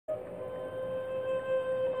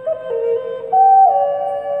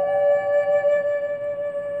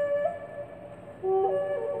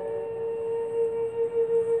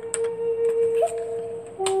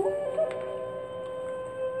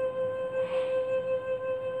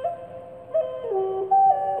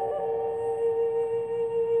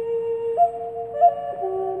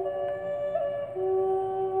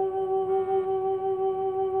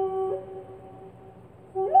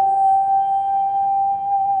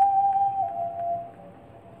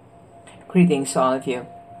Greetings, all of you,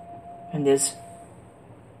 in this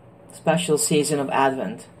special season of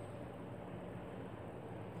Advent.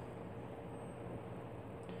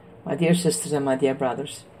 My dear sisters and my dear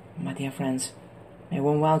brothers, my dear friends, a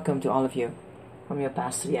warm welcome to all of you from your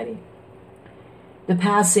Pastor Yeti. The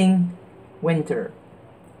Passing Winter.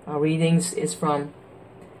 Our readings is from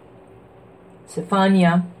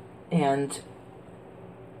Zephaniah and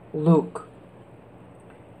Luke.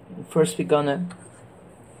 First we're gonna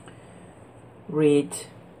read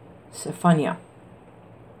Zephaniah.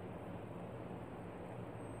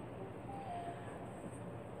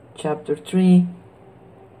 Chapter 3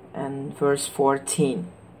 and verse 14.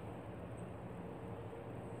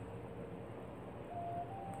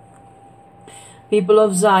 People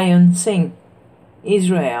of Zion, sing.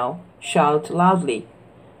 Israel, shout loudly.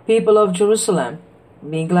 People of Jerusalem,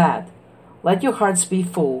 be glad. Let your hearts be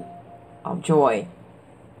full of joy.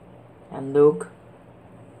 And Luke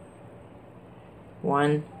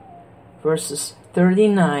 1 verses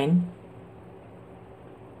 39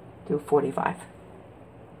 to 45.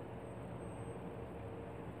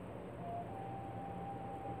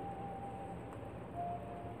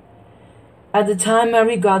 At the time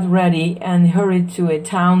Mary got ready and hurried to a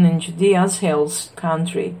town in Judea's hills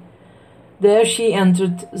country. There she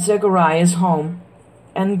entered Zechariah's home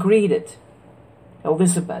and greeted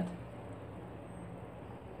Elizabeth.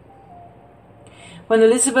 When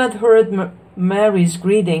Elizabeth heard Mary's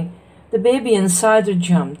greeting, the baby inside her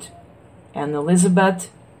jumped, and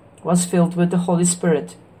Elizabeth was filled with the Holy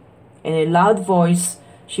Spirit. In a loud voice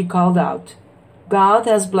she called out, "God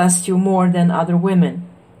has blessed you more than other women,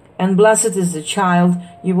 and blessed is the child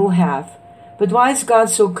you will have. But why is God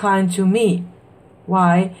so kind to me?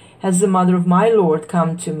 Why has the mother of my Lord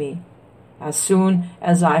come to me? As soon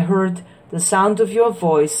as I heard the sound of your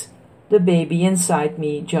voice, the baby inside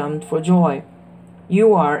me jumped for joy.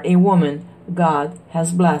 You are a woman God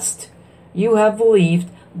has blessed. You have believed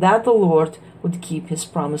that the Lord would keep his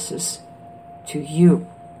promises to you."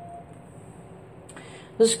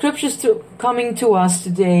 The scriptures coming to us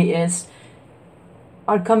today is,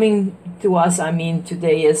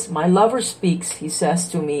 "My lover speaks, he says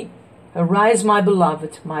to me, arise, my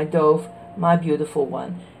beloved, my dove, my beautiful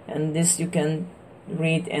one." And this you can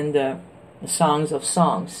read in the Songs of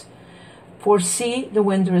Songs. "For see, the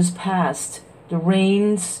winter is past, the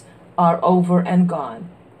rains are over and gone."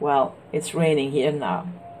 Well, it's raining here now,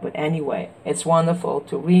 but anyway, it's wonderful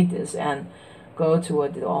to read this and go to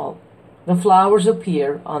it all. "The flowers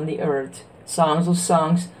appear on the earth." Songs of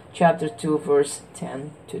Songs, chapter 2, verse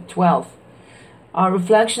 10 to 12. Our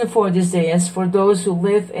reflection for this day is for those who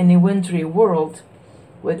live in a wintry world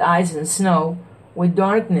with ice and snow, with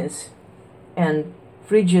darkness and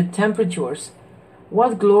frigid temperatures.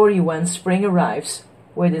 What glory when spring arrives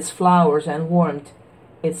with its flowers and warmth,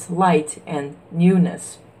 its light and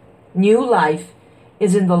newness. New life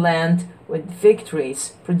is in the land with fig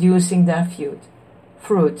trees producing their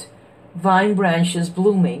fruit, vine branches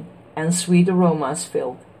blooming, and sweet aromas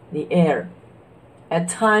filled the air. At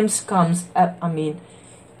times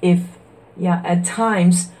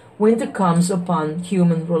winter comes upon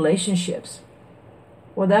human relationships.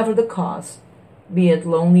 Whatever the cause, be it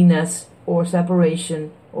loneliness or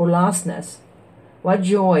separation or lostness. What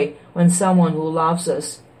joy when someone who loves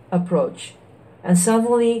us approach, and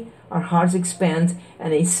suddenly our hearts expand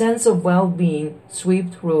and a sense of well-being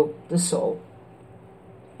sweep through the soul.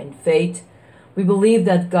 In faith, we believe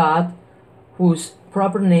that God, whose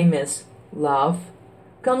proper name is love,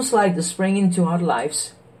 comes like the spring into our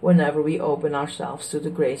lives whenever we open ourselves to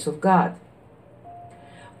the grace of God.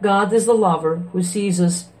 God is the lover who sees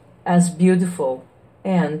us as beautiful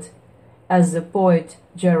and, as the poet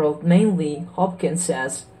Gerald Manley Hopkins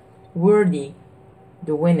says, worthy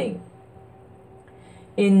the winning.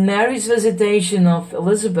 In Mary's visitation of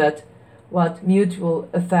Elizabeth, what mutual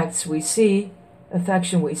affection we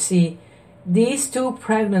see, these two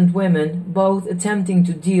pregnant women, both attempting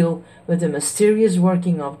to deal with the mysterious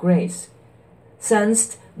working of grace,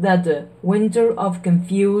 sensed that the winter of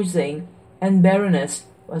confusing and barrenness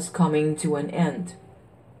was coming to an end.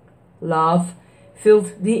 Love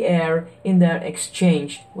filled the air in their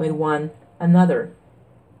exchange with one another.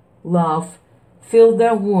 Love filled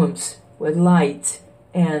their wombs with light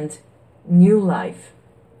and new life.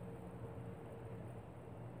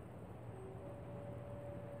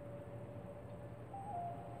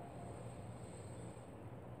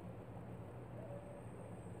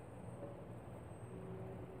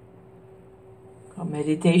 Our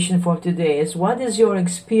meditation for today is, what is your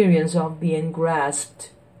experience of being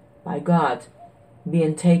grasped by God,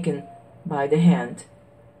 being taken by the hand?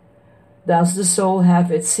 Does the soul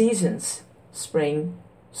have its seasons, spring,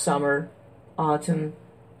 summer, autumn,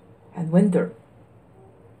 and winter.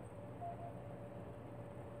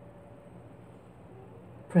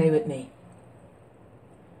 Pray with me.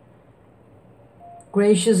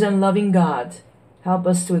 Gracious and loving God, help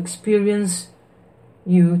us to experience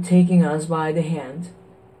you taking us by the hand.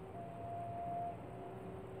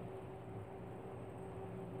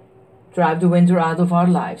 Drive the winter out of our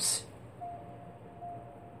lives.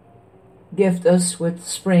 Gift us with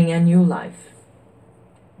spring and new life.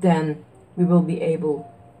 Then we will be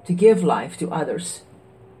able to give life to others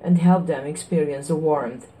and help them experience the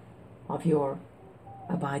warmth of your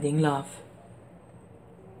abiding love.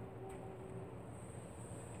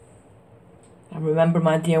 I remember,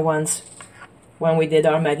 my dear ones, when we did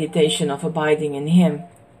our meditation of abiding in Him,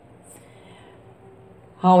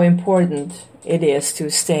 how important it is to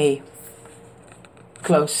stay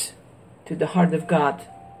close to the heart of God.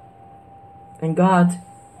 And God,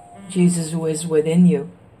 Jesus, who is within you,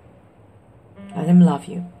 let Him love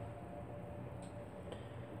you.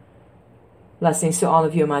 Blessings to all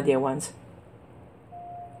of you, my dear ones.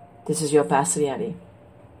 This is your Pastor Yeti.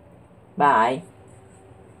 Bye.